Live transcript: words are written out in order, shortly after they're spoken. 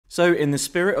So, in the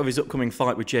spirit of his upcoming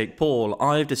fight with Jake Paul,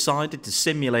 I've decided to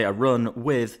simulate a run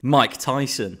with Mike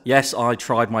Tyson. Yes, I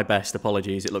tried my best,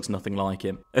 apologies, it looks nothing like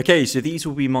him. Okay, so these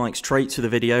will be Mike's traits for the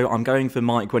video. I'm going for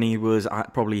Mike when he was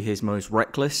at probably his most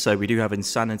reckless, so we do have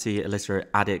insanity, illiterate,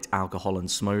 addict, alcohol, and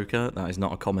smoker. That is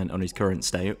not a comment on his current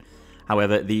state.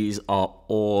 However, these are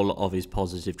all of his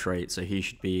positive traits, so he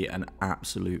should be an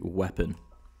absolute weapon.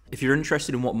 If you're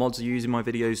interested in what mods I use in my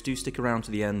videos, do stick around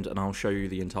to the end and I'll show you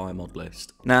the entire mod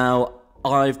list. Now,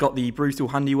 I've got the Brutal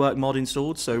Handiwork mod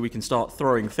installed, so we can start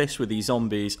throwing fists with these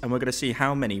zombies, and we're going to see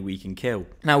how many we can kill.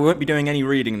 Now, we won't be doing any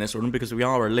reading in this one because we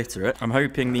are illiterate. I'm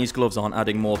hoping these gloves aren't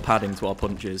adding more padding to our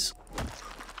punches.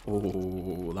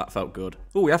 Oh, that felt good.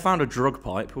 Oh, I found a drug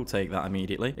pipe. We'll take that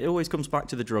immediately. It always comes back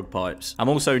to the drug pipes. I'm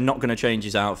also not going to change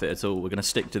his outfit at all. We're going to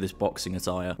stick to this boxing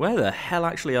attire. Where the hell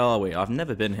actually are we? I've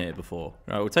never been here before.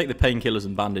 Right, we'll take the painkillers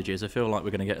and bandages. I feel like we're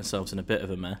going to get ourselves in a bit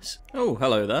of a mess. Oh,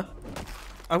 hello there.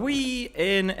 Are we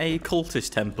in a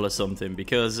cultist temple or something?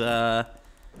 Because,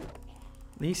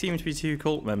 these seem to be two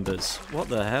cult members. What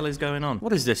the hell is going on?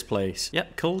 What is this place?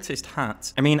 Yep, cultist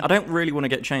hat. I mean, I don't really want to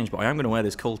get changed, but I am going to wear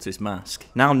this cultist mask.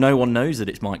 Now no one knows that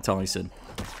it's Mike Tyson.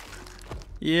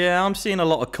 Yeah, I'm seeing a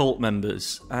lot of cult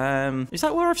members. Is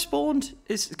that where I've spawned?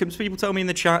 Can people tell me in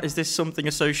the chat, is this something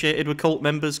associated with cult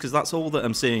members? Because that's all that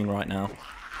I'm seeing right now.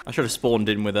 I should have spawned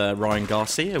in with Ryan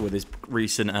Garcia with his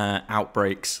recent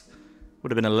outbreaks.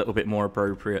 Would have been a little bit more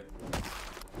appropriate.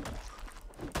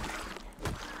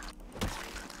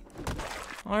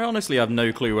 I honestly have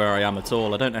no clue where I am at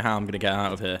all. I don't know how I'm going to get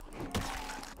out of here.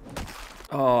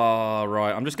 Oh,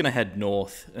 right. I'm just going to head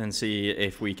north and see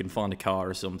if we can find a car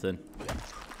or something.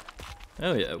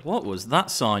 Oh, yeah. What was that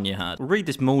sign you had? We'll read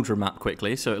this Muldra map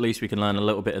quickly, so at least we can learn a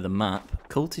little bit of the map.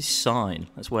 Cultist sign.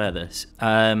 Let's wear this.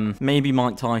 Maybe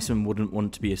Mike Tyson wouldn't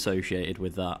want to be associated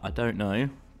with that. I don't know.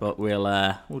 But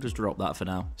we'll just drop that for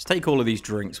now. Let's take all of these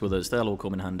drinks with us. They'll all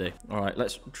come in handy. All right,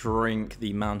 let's drink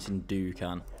the Mountain Dew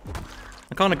can.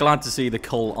 I'm kind of glad to see the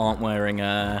cult aren't wearing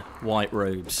white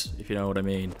robes, if you know what I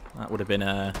mean. That would have been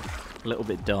a little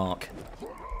bit dark.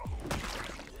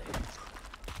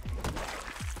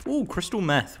 Ooh, crystal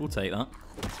meth. We'll take that.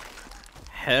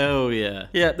 Hell yeah.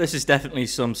 Yeah, this is definitely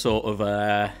some sort of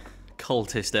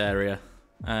cultist area.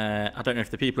 I don't know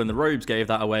if the people in the robes gave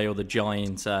that away or the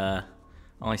giant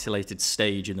isolated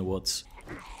stage in the woods.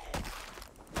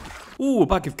 Ooh, a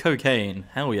bag of cocaine.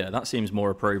 Hell yeah, that seems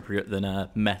more appropriate than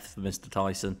meth for Mr.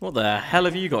 Tyson. What the hell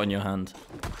have you got in your hand?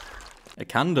 A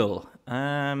candle.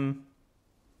 Yeah,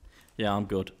 I'm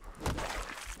good.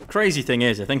 Crazy thing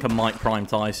is, I think a Mike Prime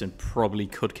Tyson probably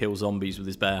could kill zombies with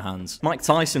his bare hands. Mike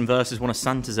Tyson versus one of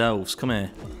Santa's elves. Come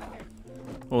here.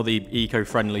 Or the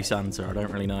eco-friendly Santa, I don't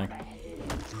really know.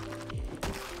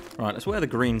 Right, let's wear the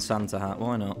green Santa hat.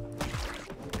 Why not?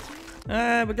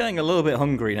 We're getting a little bit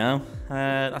hungry now.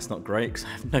 That's not great, because I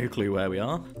have no clue where we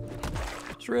are.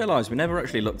 Just realised we never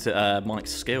actually looked at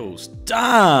Mike's skills.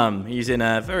 Damn! He's in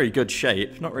very good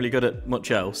shape. Not really good at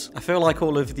much else. I feel like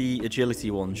all of the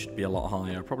agility ones should be a lot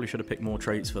higher. I probably should have picked more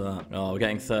traits for that. Oh, we're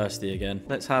getting thirsty again.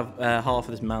 Let's have half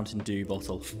of this Mountain Dew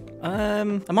bottle.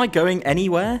 Am I going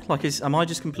anywhere? Like, am I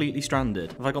just completely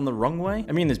stranded? Have I gone the wrong way?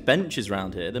 I mean, there's benches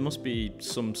around here. There must be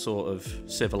some sort of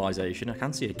civilization. I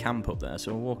can see a camp up there,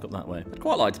 so we'll walk up that way. I'd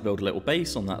quite like to build a little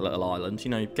base on that little island. You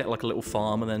know, get like a little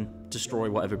farm and then destroy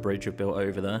whatever bridge I've built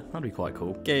over there. That'd be quite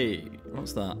cool. Okay,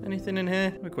 what's that? Anything in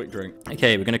here? Have a quick drink.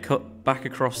 Okay, we're going to cut back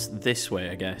across this way,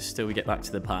 I guess, till we get back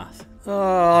to the path.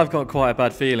 Oh, I've got quite a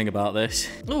bad feeling about this.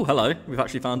 Oh, hello. We've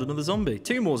actually found another zombie.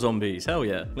 2 more zombies. Hell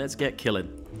yeah. Let's get killing.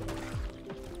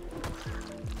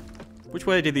 Which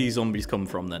way did these zombies come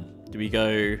from, then? Do we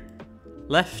go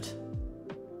left?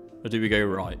 Or do we go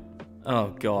right? Oh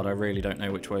god, I really don't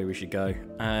know which way we should go.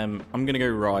 I'm gonna go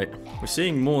right. We're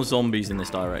seeing more zombies in this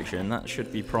direction. That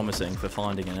should be promising for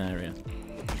finding an area.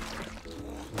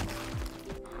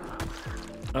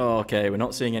 Oh, okay, we're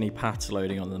not seeing any paths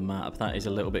loading on the map. That is a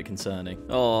little bit concerning.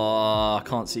 Oh, I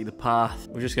can't see the path.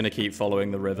 We're just going to keep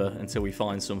following the river until we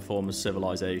find some form of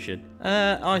civilization.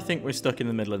 I think we're stuck in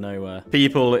the middle of nowhere.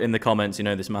 People in the comments who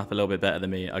know this map a little bit better than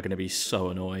me are going to be so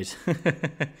annoyed.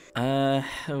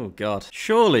 Oh, God.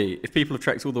 Surely, if people have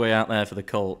trekked all the way out there for the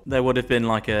cult, there would have been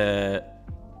like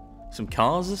some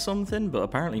cars or something, but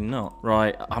apparently not.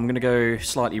 Right, I'm going to go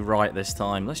slightly right this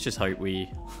time. Let's just hope we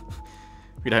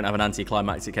don't have an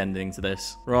anticlimactic ending to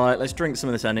this. Right, let's drink some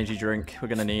of this energy drink. We're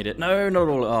going to need it. No, not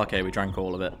all. Oh, okay, we drank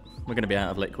all of it. We're going to be out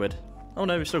of liquid. Oh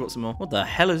no, we've still got some more. What the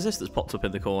hell is this that's popped up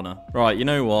in the corner? Right, you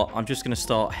know what? I'm just going to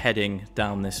start heading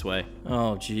down this way.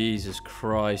 Oh, Jesus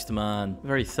Christ, man.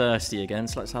 Very thirsty again,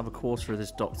 so let's have a quarter of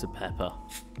this Dr. Pepper.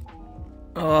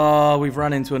 Oh, we've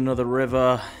ran into another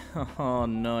river. Oh,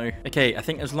 no. Okay, I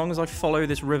think as long as I follow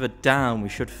this river down, we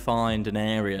should find an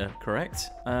area, correct?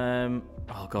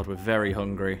 Oh, God, we're very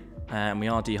hungry. And we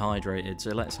are dehydrated,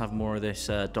 so let's have more of this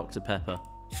Dr. Pepper.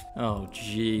 Oh,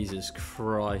 Jesus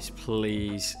Christ,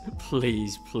 please,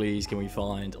 please, please, can we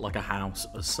find, like, a house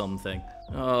or something?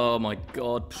 Oh, my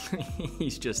God,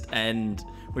 please just end.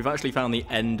 We've actually found the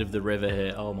end of the river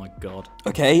here. Oh, my God.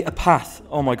 Okay, a path.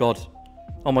 Oh, my God.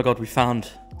 Oh, my God, we found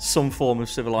some form of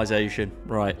civilization.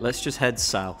 Right, let's just head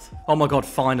south. Oh, my God,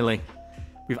 finally.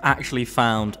 We've actually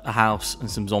found a house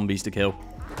and some zombies to kill.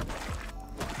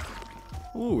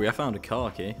 Ooh, I found a car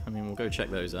key. I mean, we'll go check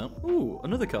those out. Ooh,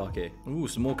 another car key. Ooh,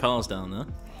 some more cars down there.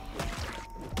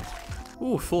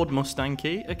 Ooh, Ford Mustang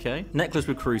key. Okay. Necklace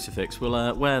with crucifix.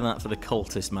 We'll wear that for the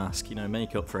cultist mask. You know,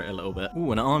 make up for it a little bit.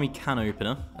 Ooh, an army can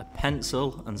opener, a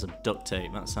pencil, and some duct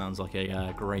tape. That sounds like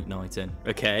a great night in.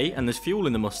 Okay, and there's fuel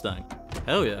in the Mustang.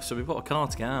 Hell yeah, so we've got a car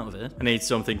to get out of it. I need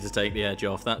something to take the edge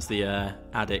off. That's the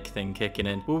addict thing kicking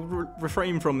in. We'll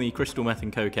refrain from the crystal meth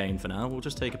and cocaine for now. We'll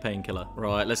just take a painkiller.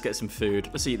 Right, let's get some food.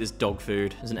 Let's eat this dog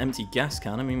food. There's an empty gas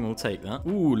can. I mean, we'll take that.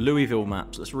 Ooh, Louisville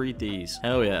maps. Let's read these.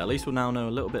 Hell yeah, at least we'll now know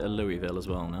a little bit of Louisville as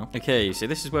well now. Okay, so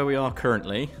this is where we are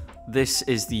currently. This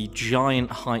is the giant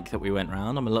hike that we went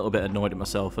round. I'm a little bit annoyed at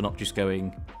myself for not just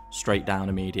going straight down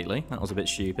immediately. That was a bit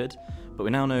stupid. But we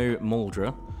now know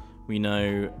Muldra. We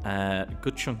know a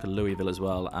good chunk of Louisville as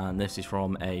well, and this is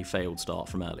from a failed start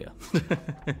from earlier.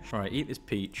 Right, eat this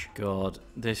peach. God,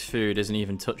 this food isn't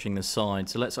even touching the side,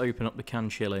 so let's open up the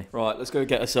canned chili. Right, let's go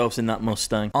get ourselves in that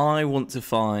Mustang. I want to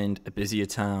find a busier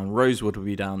town. Rosewood will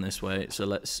be down this way, so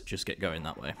let's just get going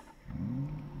that way.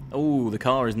 Oh, the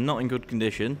car is not in good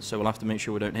condition, so we'll have to make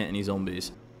sure we don't hit any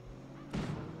zombies.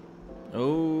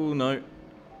 Oh, no.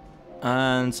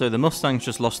 And so the Mustang's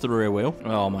just lost the rear wheel.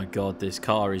 Oh my God, this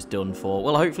car is done for.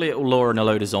 Well, hopefully it'll lure in a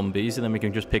load of zombies, and then we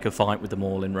can just pick a fight with them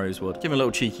all in Rosewood. Give him a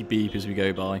little cheeky beep as we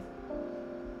go by.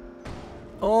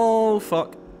 Oh,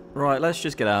 fuck. Right, let's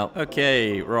just get out.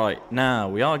 Okay, right. Now,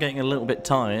 we are getting a little bit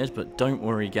tired, but don't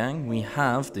worry, gang. We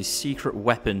have the secret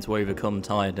weapon to overcome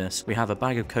tiredness. We have a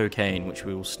bag of cocaine, which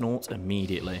we will snort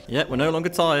immediately. Yep, we're no longer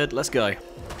tired. Let's go.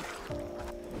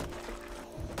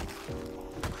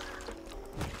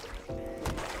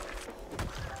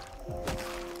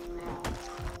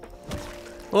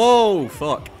 Oh,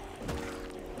 fuck.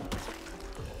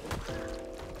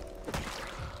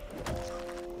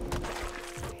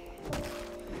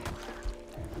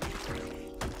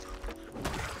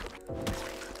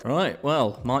 Right,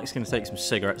 well, Mike's going to take some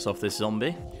cigarettes off this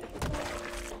zombie.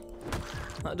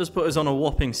 That does put us on a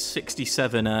whopping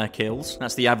 67 kills.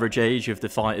 That's the average age of the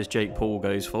fighters Jake Paul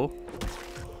goes for.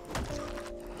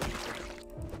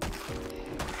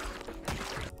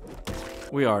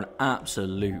 We are an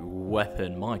absolute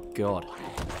weapon, my God.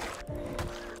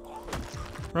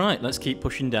 Right, let's keep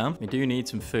pushing down. We do need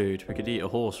some food. We could eat a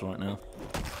horse right now.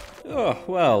 Oh,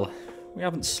 well, we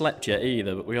haven't slept yet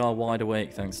either, but we are wide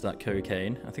awake thanks to that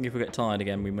cocaine. I think if we get tired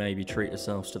again, we maybe treat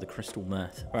ourselves to the crystal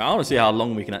meth. Right, I want to see how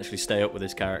long we can actually stay up with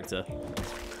this character.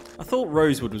 I thought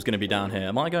Rosewood was going to be down here.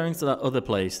 Am I going to that other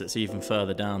place that's even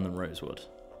further down than Rosewood?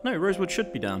 No, Rosewood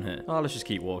should be down here. Oh, let's just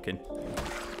keep walking.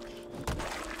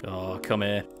 Oh, come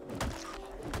here.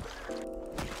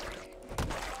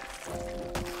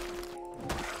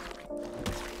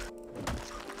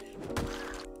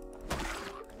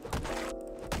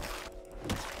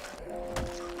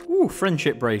 Ooh,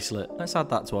 friendship bracelet. Let's add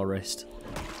that to our wrist.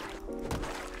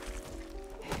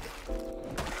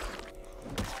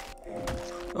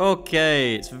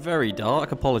 Okay, it's very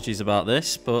dark. Apologies about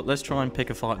this, but let's try and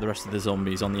pick a fight with the rest of the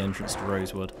zombies on the entrance to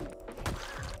Rosewood.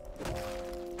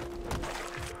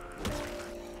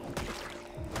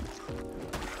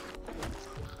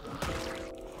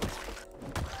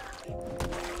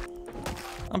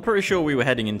 I'm pretty sure we were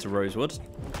heading into Rosewood.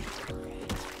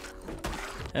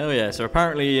 Oh yeah, so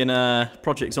apparently in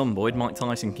Project Zomboid, Mike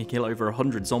Tyson can kill over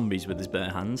 100 zombies with his bare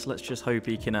hands. Let's just hope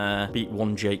he can beat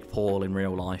one Jake Paul in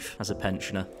real life as a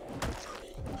pensioner.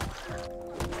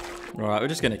 Right, we're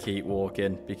just going to keep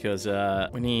walking because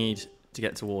we need to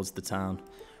get towards the town.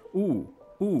 Ooh,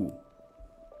 ooh.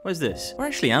 Where's this? Where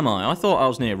actually am I? I thought I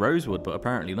was near Rosewood, but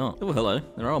apparently not. Oh, hello.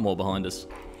 There are more behind us.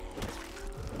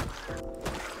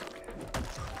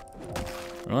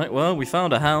 Right, well, we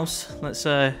found a house. Let's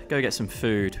go get some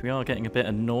food. We are getting a bit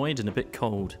annoyed and a bit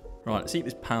cold. Right, let's eat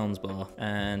this Pounds bar.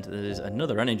 And there's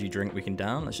another energy drink we can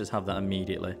down. Let's just have that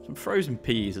immediately. Some frozen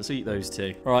peas. Let's eat those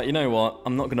too. Right, you know what?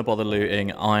 I'm not going to bother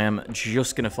looting. I am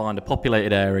just going to find a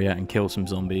populated area and kill some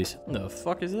zombies. What the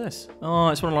fuck is this? Oh,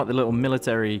 it's one of like the little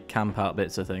military camp out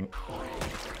bits, I think.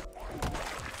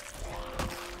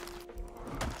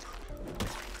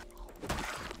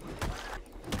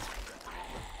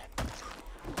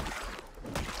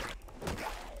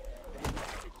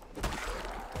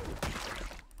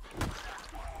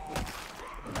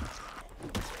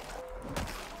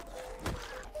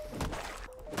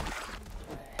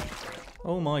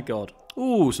 Oh my god.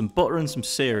 Ooh, some butter and some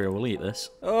cereal. We'll eat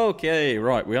this. Okay,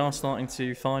 right. We are starting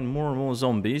to find more and more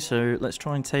zombies, so let's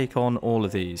try and take on all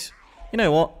of these. You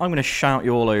know what? I'm going to shout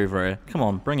you all over here. Come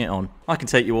on, bring it on. I can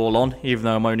take you all on, even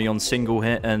though I'm only on single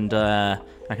hit and I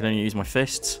can only use my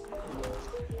fists.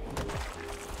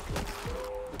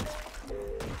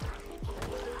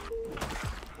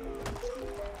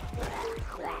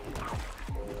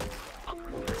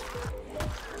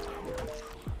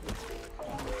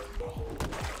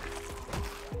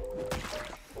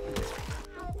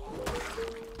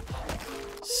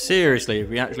 Seriously,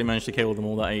 we actually managed to kill them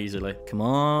all that easily. Come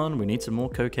on, we need some more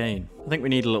cocaine. I think we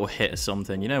need a little hit or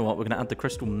something. You know what? We're going to add the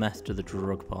crystal meth to the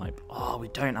drug pipe. Oh, we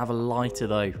don't have a lighter,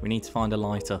 though. We need to find a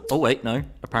lighter. Oh, wait, no.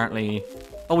 Apparently...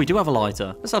 Oh, we do have a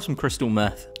lighter. Let's have some crystal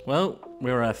meth. Well,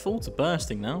 we're full to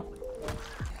bursting now.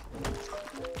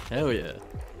 Hell yeah.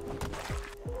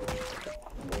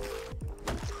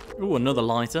 Oh, another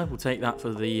lighter. We'll take that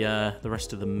for the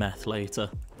rest of the meth later.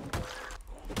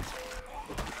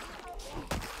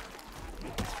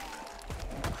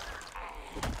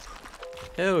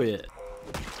 Hell yeah.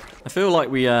 I feel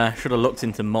like we should have looked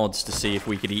into mods to see if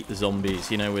we could eat the zombies,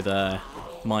 you know, with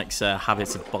Mike's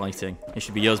habits of biting. It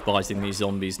should be us biting these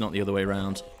zombies, not the other way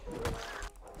around.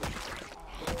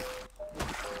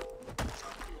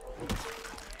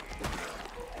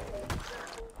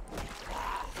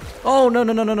 Oh, no,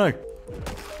 no, no, no, no.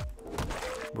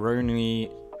 We're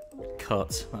only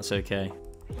cut. That's okay.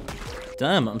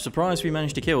 Damn, I'm surprised we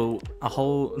managed to kill a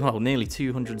whole, well, nearly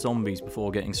 200 zombies before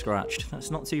getting scratched.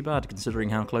 That's not too bad considering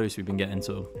how close we've been getting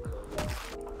to them.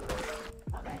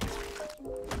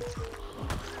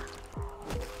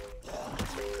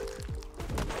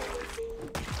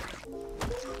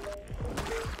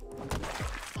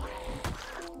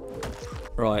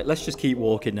 Right, let's just keep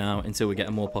walking now until we get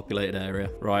a more populated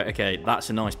area. Right, okay, that's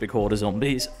a nice big horde of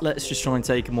zombies. Let's just try and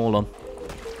take them all on.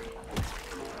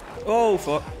 Oh,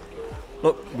 fuck.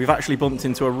 Look, we've actually bumped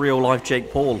into a real-life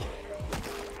Jake Paul.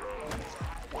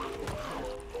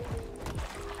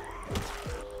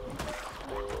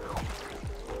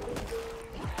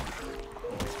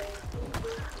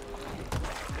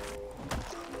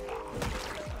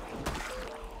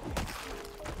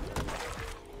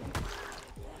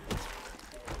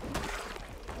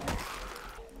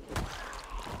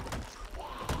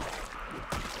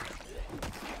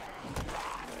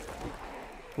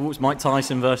 Oh, it's Mike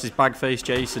Tyson versus Bagface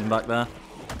Jason back there.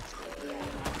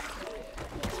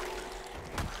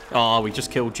 Oh, we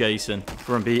just killed Jason.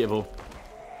 We're unbeatable.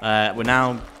 We're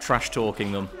now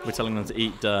trash-talking them. We're telling them to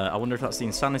eat dirt. I wonder if that's the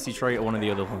insanity trait or one of the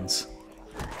other ones.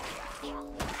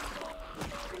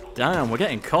 Damn, we're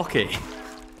getting cocky.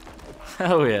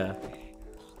 Hell yeah.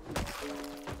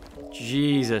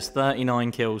 Jesus, 39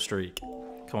 kill streak.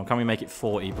 Come on, can we make it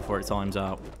 40 before it times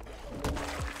out?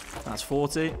 That's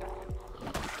 40.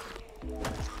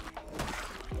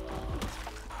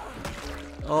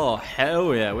 Oh,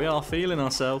 hell yeah, we are feeling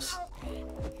ourselves.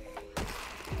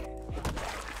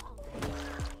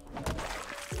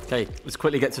 Okay, let's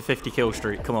quickly get to 50 kill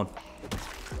streak, come on.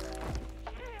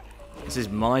 This is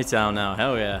my town now,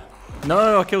 hell yeah.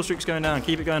 No, our kill streak's going down,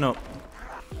 keep it going up.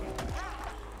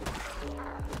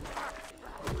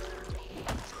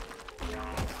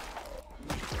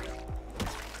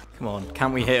 Come on,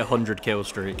 can we hit 100 kill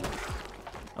streak?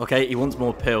 Okay, he wants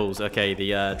more pills. Okay,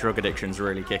 the drug addiction's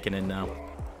really kicking in now.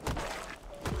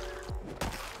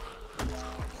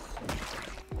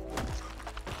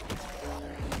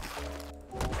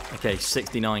 Okay,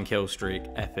 69 kill streak.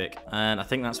 Epic. And I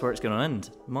think that's where it's going to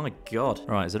end. My god.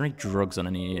 Right, is there any drugs on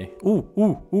any of you? Ooh,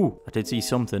 ooh, ooh. I did see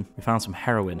something. We found some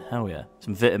heroin. Hell yeah.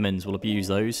 Some vitamins. We'll abuse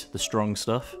those. The strong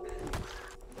stuff.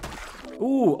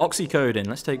 Ooh, oxycodone.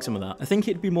 Let's take some of that. I think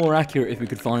it'd be more accurate if we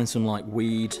could find some, like,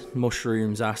 weed,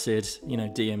 mushrooms, acid, you know,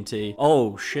 DMT.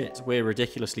 Oh, shit. We're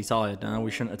ridiculously tired now. We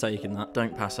shouldn't have taken that.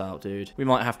 Don't pass out, dude. We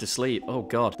might have to sleep. Oh,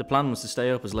 God. The plan was to stay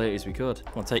up as late as we could.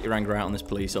 Come on, take your anger out on this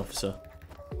police officer.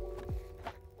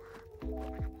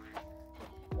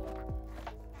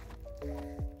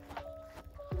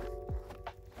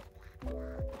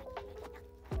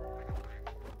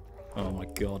 Oh, my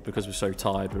God. Because we're so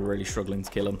tired, we're really struggling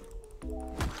to kill him.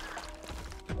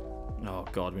 Oh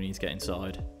god, we need to get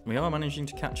inside. We are managing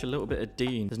to catch a little bit of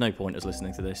Dean. There's no point us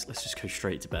listening to this. Let's just go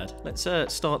straight to bed. Let's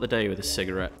start the day with a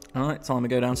cigarette. Alright, time to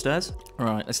go downstairs.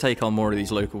 Alright, let's take on more of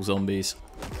these local zombies.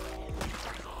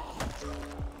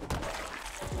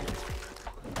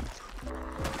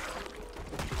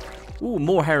 Ooh,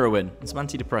 more heroin. And some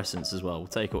antidepressants as well. We'll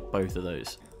take up both of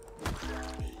those.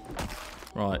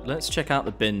 Right, let's check out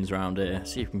the bins around here.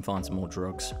 See if we can find some more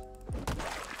drugs.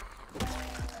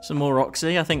 Some more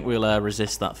Oxy. I think we'll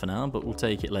resist that for now, but we'll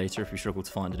take it later if we struggle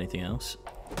to find anything else.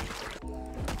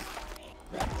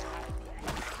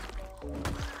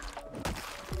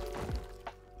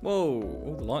 Whoa,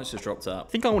 all the lights just dropped out. I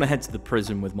think I want to head to the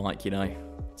prison with Mike, you know.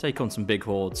 Take on some big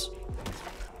hordes.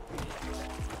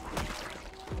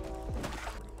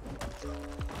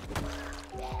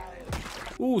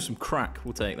 Ooh, some crack.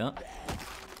 We'll take that.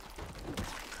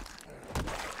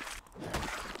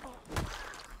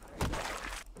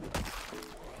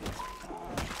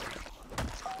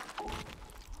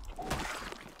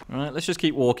 Alright, let's just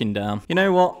keep walking down. You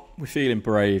know what? We're feeling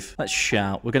brave. Let's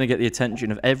shout. We're going to get the attention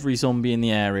of every zombie in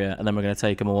the area, and then we're going to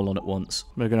take them all on at once.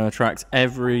 We're going to attract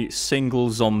every single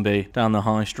zombie down the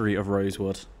high street of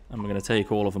Rosewood, and we're going to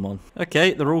take all of them on.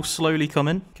 Okay, they're all slowly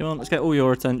coming. Come on, let's get all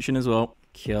your attention as well.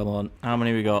 Come on. How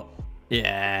many we got?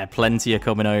 Yeah, plenty are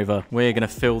coming over. We're going to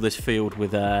fill this field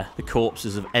with the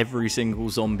corpses of every single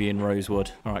zombie in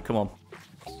Rosewood. Alright, come on.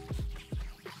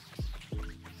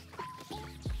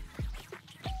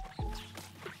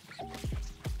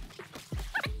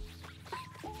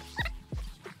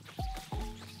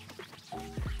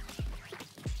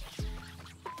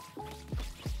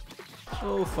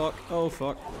 Oh fuck, oh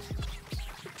fuck.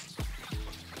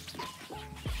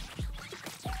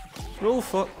 Oh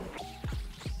fuck.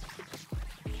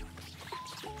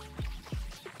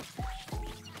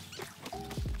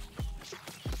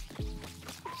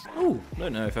 Oh,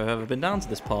 don't know if I've ever been down to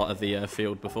this part of the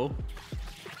field before.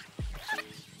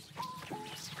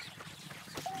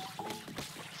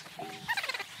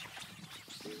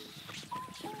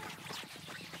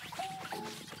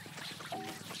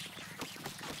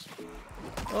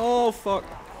 Oh, fuck.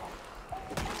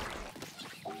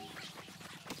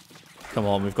 Come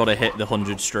on, we've got to hit the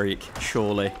 100 streak,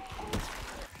 surely.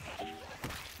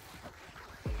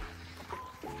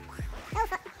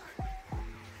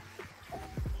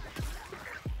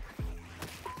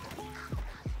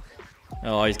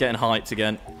 Oh, he's getting hyped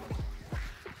again.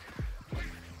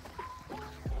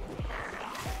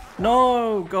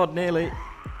 No! God, nearly.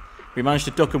 We managed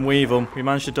to duck and weave him. We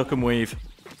managed to duck and weave.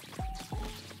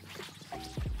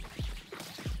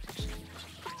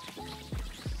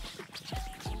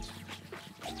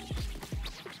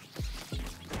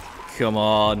 Come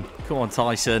on. Come on,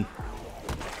 Tyson.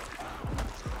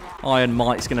 Iron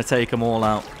Mike's going to take them all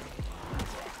out.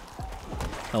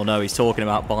 Oh no, he's talking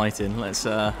about biting. Let's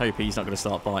hope he's not going to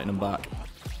start biting them back.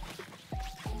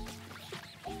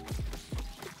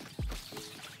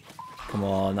 Come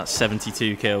on, that's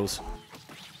 72 kills.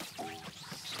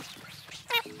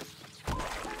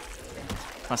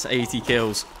 That's 80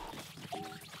 kills.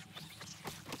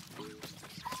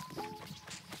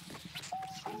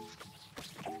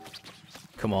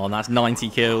 Come on, that's 90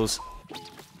 kills.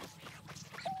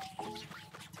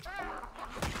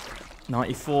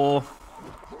 94.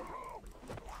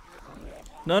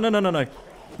 No, no, no, no, no.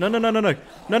 No, no, no, no, no.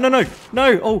 No, no, no.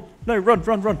 No. Oh, no, run,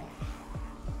 run, run.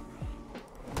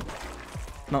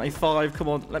 95, come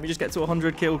on. Let me just get to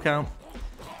 100 kill count.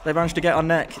 They managed to get our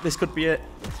neck. This could be it.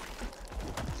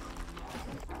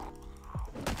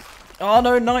 Oh,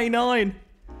 no, 99.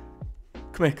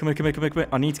 Come here, come here, come here, come here, come here.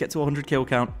 I need to get to 100 kill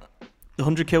count.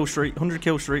 100 kill streak, 100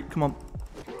 kill streak, come on.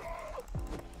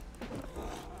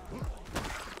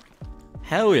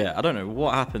 Hell yeah, I don't know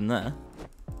what happened there.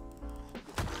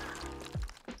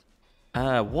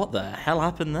 What the hell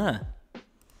happened there?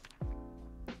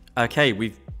 Okay,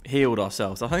 we've healed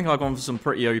ourselves. I think I've gone for some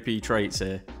pretty OP traits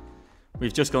here.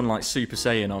 We've just gone like Super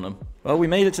Saiyan on them. Well, we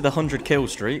made it to the 100 kill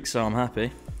streak, so I'm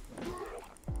happy.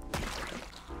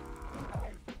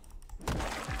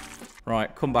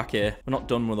 Right, come back here. We're not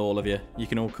done with all of you. You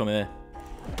can all come here.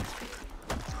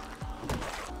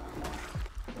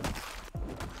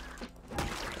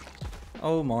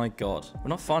 Oh my god. We're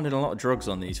not finding a lot of drugs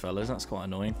on these fellas. That's quite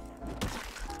annoying.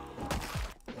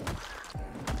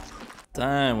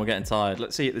 Damn, we're getting tired.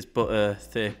 Let's eat this butter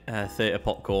theatre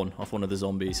popcorn off one of the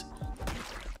zombies.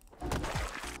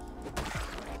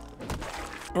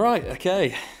 Right,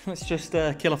 okay. Let's just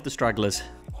kill off the stragglers.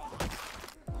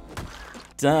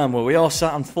 Damn, well, we are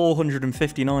sat on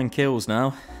 459 kills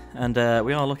now, and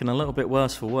we are looking a little bit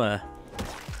worse for wear.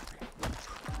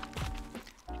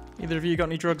 Either of you got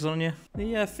any drugs on you?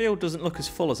 The field doesn't look as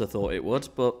full as I thought it would,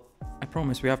 but I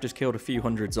promise we have just killed a few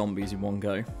hundred zombies in one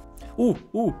go. Ooh,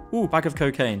 ooh, ooh, bag of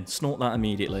cocaine. Snort that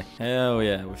immediately. Hell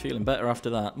yeah, we're feeling better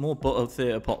after that. More butter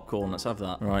theatre popcorn, let's have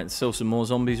that. Right, still some more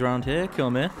zombies around here.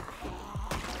 Come here.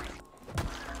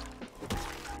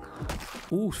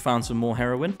 Ooh, found some more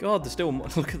heroin. God, there's still more.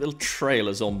 Look at the trail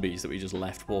of zombies that we just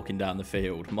left walking down the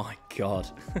field. My god.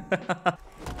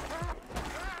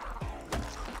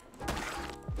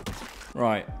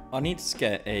 Right, I need to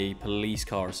get a police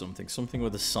car or something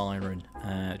with a siren,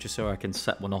 just so I can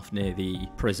set one off near the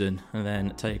prison and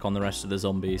then take on the rest of the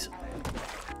zombies.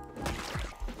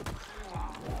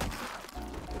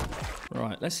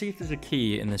 Right, let's see if there's a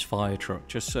key in this fire truck,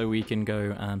 just so we can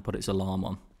go and put its alarm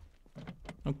on.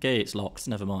 Okay, it's locked,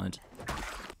 never mind.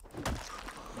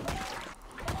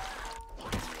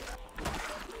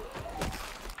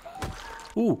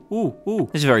 Ooh, ooh, ooh.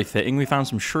 This is very fitting. We found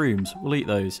some shrooms. We'll eat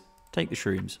those. Take the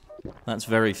shrooms. That's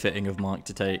very fitting of Mike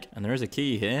to take. And there is a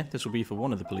key here. This will be for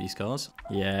one of the police cars.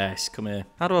 Yes, come here.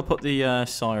 How do I put the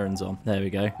sirens on? There we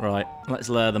go. Right, let's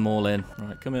layer them all in.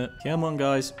 Right, come here. Come on,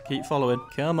 guys. Keep following.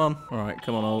 Come on. All right,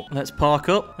 come on all. Let's park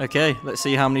up. Okay, let's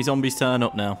see how many zombies turn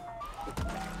up now.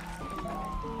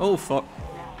 Oh, fuck.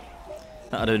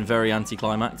 That would have been very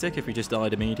anticlimactic if we just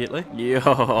died immediately. Yo,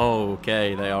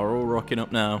 okay, they are all rocking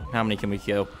up now. How many can we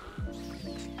kill?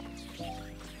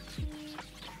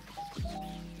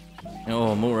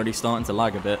 Oh, I'm already starting to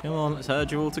lag a bit. Come on, let's herd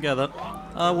you all together.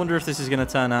 I wonder if this is going to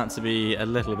turn out to be a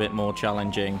little bit more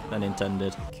challenging than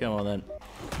intended. Come on then.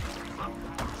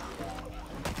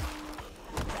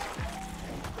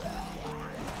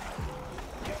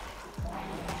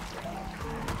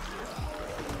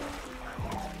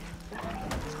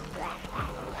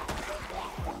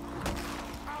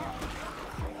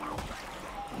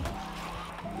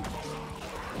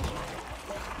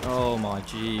 Oh my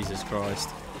Jesus Christ.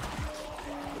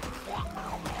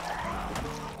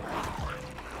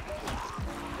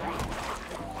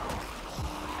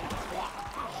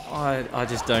 I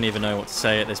just don't even know what to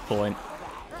say at this point.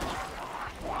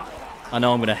 I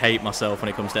know I'm going to hate myself when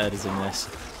it comes to editing this.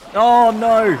 Oh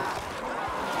no!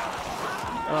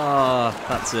 Ah,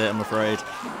 that's it, I'm afraid.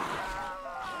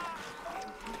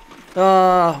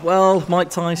 Well, Mike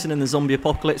Tyson in the zombie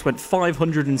apocalypse went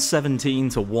 517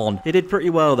 to 1. He did pretty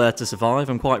well there to survive.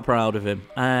 I'm quite proud of him.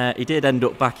 He did end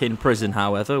up back in prison,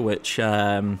 however, which,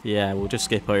 yeah, we'll just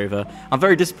skip over. I'm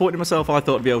very disappointed in myself. I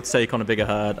thought I'd be able to take on a bigger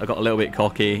herd. I got a little bit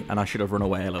cocky, and I should have run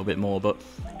away a little bit more. But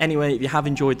anyway, if you have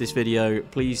enjoyed this video,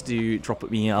 please do drop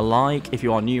me a like. If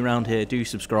you are new around here, do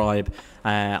subscribe.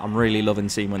 I'm really loving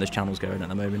seeing where this channel's going at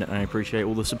the moment, and I appreciate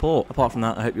all the support. Apart from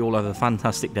that, I hope you all have a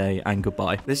fantastic day, and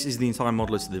goodbye. This is the entire mod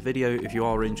list of the video. If you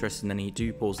are interested in any,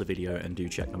 do pause the video and do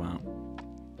check them out.